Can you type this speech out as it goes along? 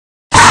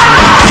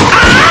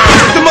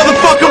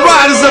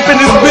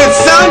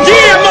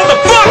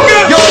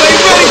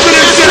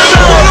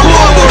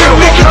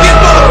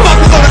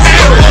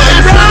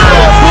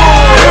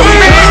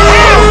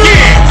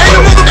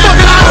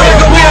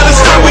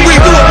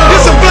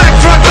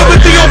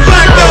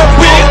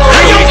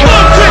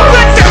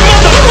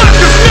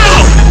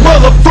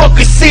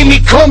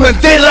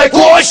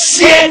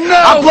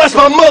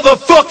my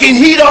motherfucking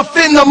heat off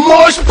in the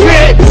mosh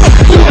pit.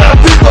 You got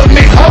people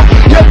me, ho,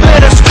 you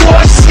better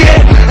squash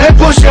shit and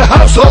push your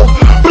household,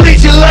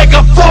 bleed you like a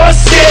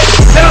faucet.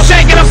 Then I'm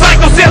shaking, I'm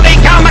psycho silly,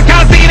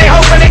 kamikaze, they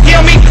hoping to kill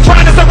me,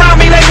 trying to surround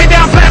me, lay me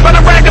down flat, but I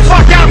rag the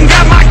fuck out and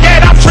got my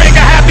get. I'm trigger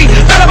happy,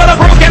 better but a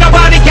broken,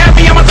 nobody can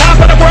be. I'm on top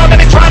of the world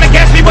and they trying to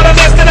catch me, but I'm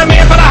less than a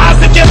man for the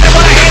hostages, they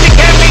wanna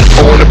handicap me.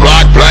 On the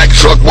block, black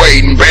truck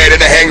waiting, bad in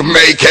the hang from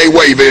AK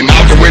waving.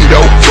 Out the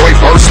window, Joy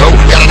first low,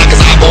 got a nigga's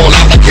eyeball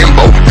out like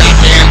Kimbo.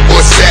 Goddamn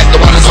bush set,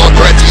 the one is all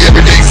crazy,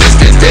 everyday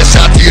existence. Dead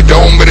shot to your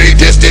dome at any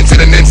distance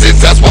in an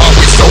instance, that's why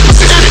we so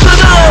persistent. It's the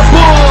dog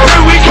boy,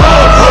 here we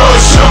come,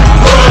 push him,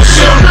 push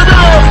him. The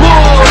dog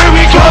boy, here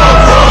we come,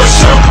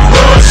 push him,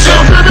 push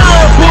him. The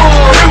dog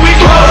boy, here we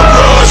come,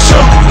 push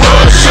him,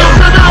 push him.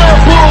 The dog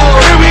boy,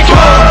 here we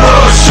come,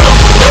 push him,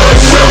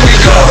 push him. When we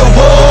go to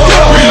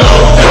war, we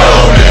low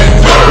down and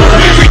burn.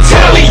 We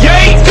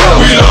retaliate,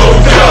 we low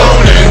down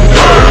and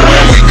burn.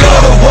 When we go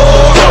to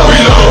war, we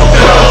low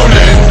down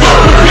and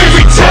burn. We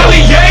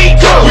retaliate,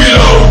 we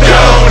low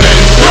down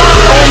and burn.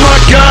 Oh my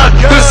God,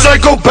 the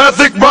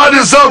psychopathic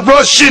riders are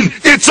rushing.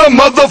 It's a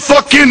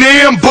motherfucking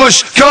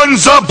ambush.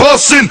 Guns are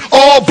busting,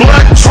 all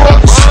black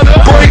trucks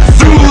break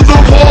through the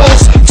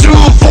walls.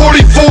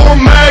 244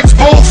 mags,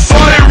 both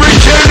firing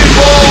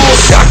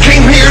cannonballs. I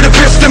came here to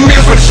pierce the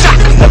mirrors with a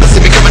shotgun. Never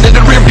see me coming in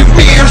the rearview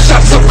mirror.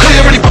 Shot so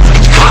clear, any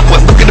cop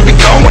was looking to be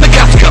gone when the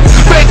cops come.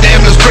 Bang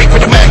damn, the straight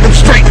with the magnum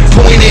straight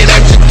pointed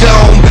at your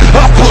dome.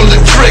 I pull the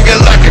trigger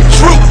like a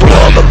trooper.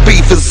 All the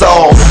beef is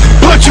on.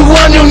 Put you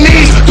on your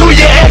knees, do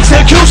your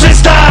execution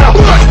style.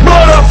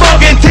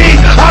 Motherfucking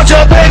teeth out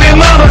your baby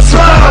mama's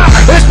smile.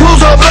 It's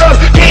pools of blood,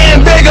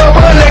 getting bigger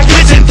on the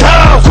kitchen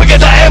tile. Quick at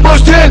the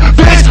ambush then,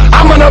 bitch,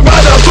 I'm gonna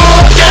ride the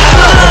fuck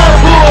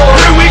out.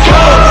 Here we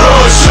come,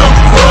 push him,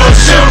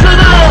 push him.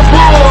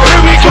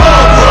 Here we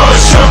come,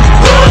 push him,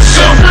 push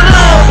him.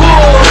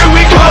 Here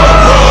we come,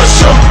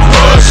 push him,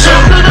 push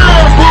him.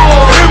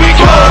 Here we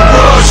come,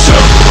 push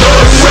him,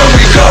 push him. When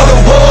we go to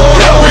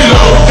war, we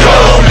low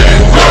down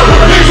and burn.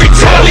 We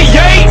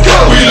retaliate,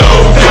 we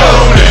low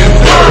down and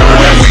burn.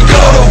 When we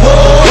go to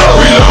war,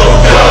 we low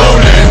down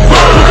and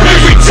burn. We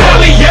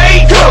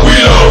retaliate, we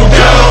low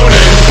down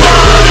and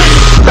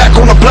burn. Back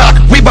on the block,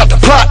 we bout to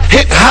plot,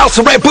 hit the house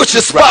and ambush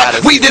the spot.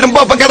 We did them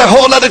both, I got a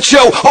whole lot of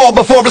show, all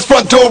before his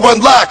front door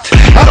unlocked.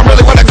 I don't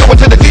really wanna go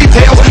into the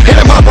details, hit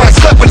him up like